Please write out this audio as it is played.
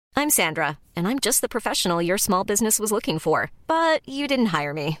I'm Sandra, and I'm just the professional your small business was looking for. But you didn't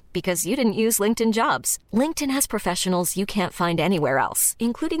hire me because you didn't use LinkedIn Jobs. LinkedIn has professionals you can't find anywhere else,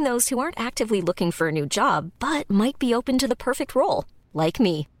 including those who aren't actively looking for a new job, but might be open to the perfect role, like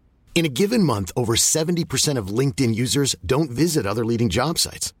me. In a given month, over 70% of LinkedIn users don't visit other leading job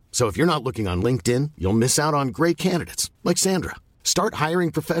sites. So if you're not looking on LinkedIn, you'll miss out on great candidates like Sandra. Start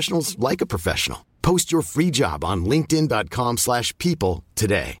hiring professionals like a professional. Post your free job on linkedin.com/people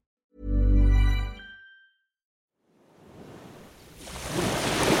today.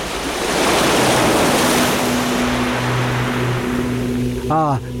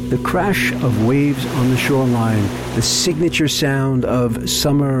 The crash of waves on the shoreline, the signature sound of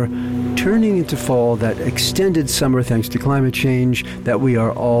summer turning into fall, that extended summer thanks to climate change that we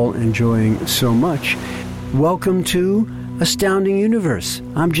are all enjoying so much. Welcome to Astounding Universe.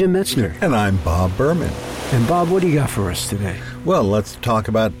 I'm Jim Metzner. And I'm Bob Berman. And Bob, what do you got for us today? Well, let's talk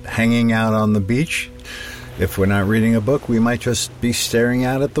about hanging out on the beach. If we're not reading a book, we might just be staring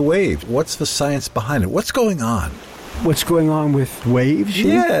out at the waves. What's the science behind it? What's going on? What's going on with waves?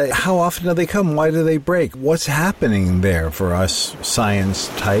 Yeah, how often do they come? Why do they break? What's happening there for us science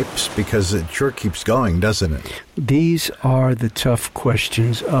types? Because it sure keeps going, doesn't it? These are the tough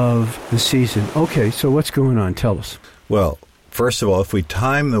questions of the season. Okay, so what's going on? Tell us. Well, first of all, if we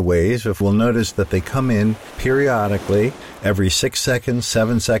time the waves, we'll notice that they come in periodically every 6 seconds,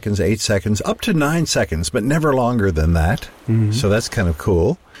 7 seconds, 8 seconds, up to 9 seconds, but never longer than that. Mm-hmm. So that's kind of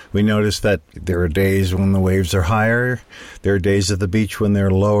cool. We notice that there are days when the waves are higher, there are days at the beach when they're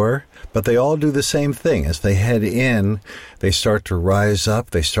lower, but they all do the same thing. As they head in, they start to rise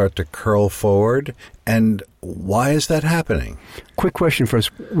up, they start to curl forward. And why is that happening? Quick question for us.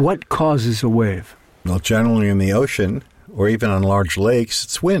 What causes a wave? Well, generally in the ocean, or even on large lakes,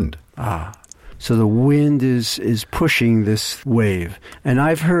 it's wind. So the wind is pushing this wave. And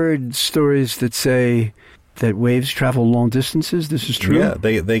I've heard stories that say that waves travel long distances. This is true? Yeah,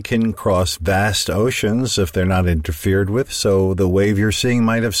 they can cross vast oceans if they're not interfered with. So the wave you're seeing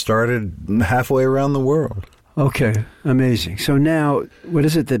might have started halfway around the world. Okay, amazing. So now, what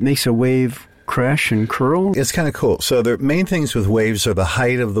is it that makes a wave crash and curl? It's kind of cool. So the main things with waves are the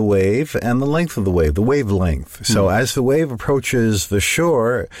height of the wave and the length of the wavelength. So as the wave approaches the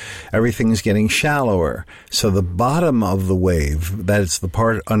shore, everything's getting shallower. So the bottom of the wave, that is the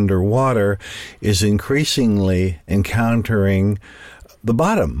part underwater, is increasingly encountering the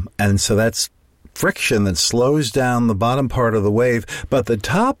bottom. And so that's friction that slows down the bottom part of the wave, but the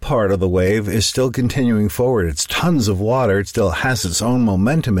top part of the wave is still continuing forward. It's tons of water. It still has its own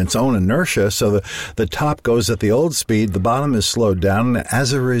momentum, its own inertia. So the top goes at the old speed. The bottom is slowed down. And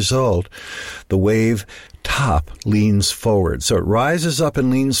as a result, the wave top leans forward. So it rises up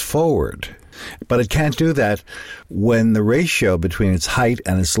and leans forward. But it can't do that when the ratio between its height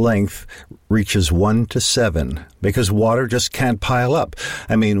and its length reaches 1 to 7, because water just can't pile up.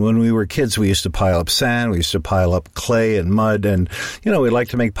 I mean, when we were kids, we used to pile up sand, we used to pile up clay and mud, and, we like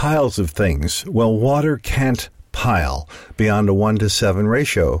to make piles of things. Well, water can't pile beyond a 1 to 7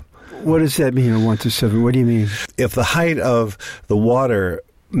 ratio. What does that mean, a 1 to 7? What do you mean? If the height of the water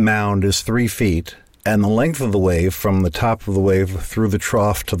mound is 3 feet, and the length of the wave from the top of the wave through the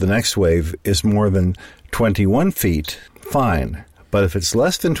trough to the next wave is more than 21 feet, fine. But if it's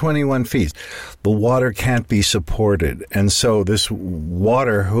less than 21 feet, the water can't be supported. And so this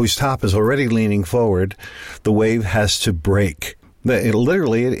water, whose top is already leaning forward, the wave has to break.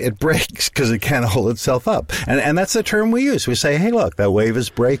 It breaks because it can't hold itself up. And that's the term we use. We say, hey, look, that wave is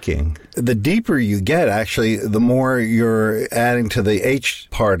breaking. The deeper you get, actually, the more you're adding to the H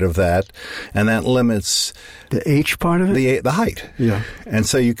part of that, and that limits the H part of it? The height. Yeah. And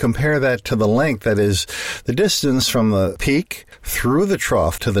so you compare that to the length, that is the distance from the peak through the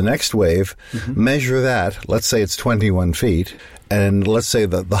trough to the next wave, measure that. Let's say it's 21 feet, and let's say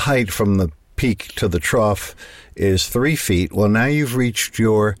that the height from the peak to the trough is 3 feet. Well, now you've reached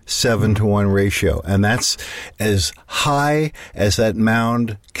your 7 to 1 ratio, and that's as high as that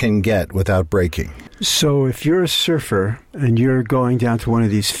mound can get without breaking. So if you're a surfer and you're going down to one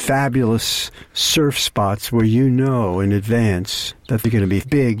of these fabulous surf spots where you know in advance that they're going to be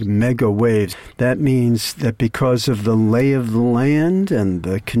big, mega waves, that means that because of the lay of the land and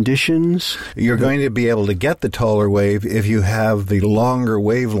the conditions, you're going to be able to get the taller wave if you have the longer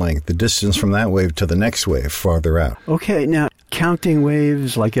wavelength, the distance from that wave to the next wave farther further out. Okay, now counting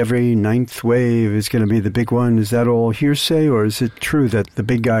waves, like every ninth wave is going to be the big one. Is that all hearsay, or is it true that the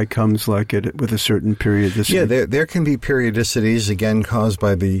big guy comes like it with a certain periodicity? Yeah, there can be periodicities, again, caused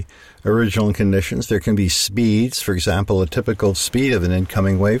by the original conditions. There can be speeds. For example, a typical speed of an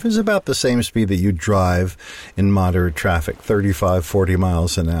incoming wave is about the same speed that you drive in moderate traffic, 35, 40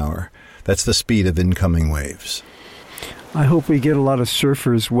 miles an hour. That's the speed of incoming waves. I hope we get a lot of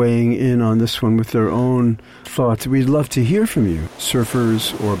surfers weighing in on this one with their own thoughts. We'd love to hear from you,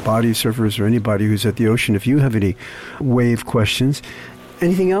 surfers or body surfers or anybody who's at the ocean, if you have any wave questions.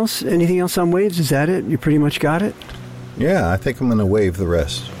 Anything else? Anything else on waves? Is that it? You pretty much got it? Yeah, I think I'm going to wave the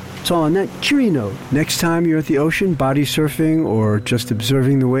rest. So on that cheery note, next time you're at the ocean, body surfing or just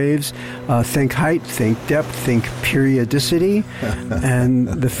observing the waves, think height, think depth, think periodicity, and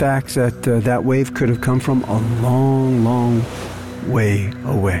the fact that that wave could have come from a long, long way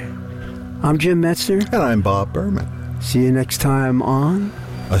away. I'm Jim Metzner. And I'm Bob Berman. See you next time on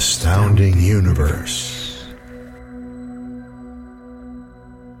Astounding Universe.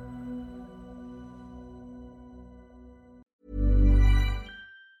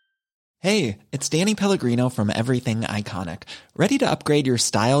 Hey, it's Danny Pellegrino from Everything Iconic. Ready to upgrade your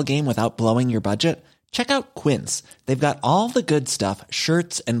style game without blowing your budget? Check out Quince. They've got all the good stuff,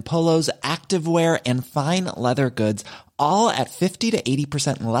 shirts and polos, activewear, and fine leather goods, all at 50 to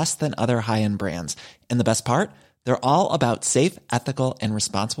 80% less than other high-end brands. And the best part? They're all about safe, ethical, and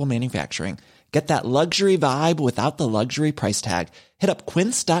responsible manufacturing. Get that luxury vibe without the luxury price tag. Hit up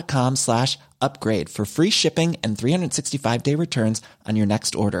quince.com/upgrade for free shipping and 365-day returns on your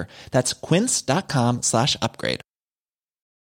next order. That's quince.com/upgrade.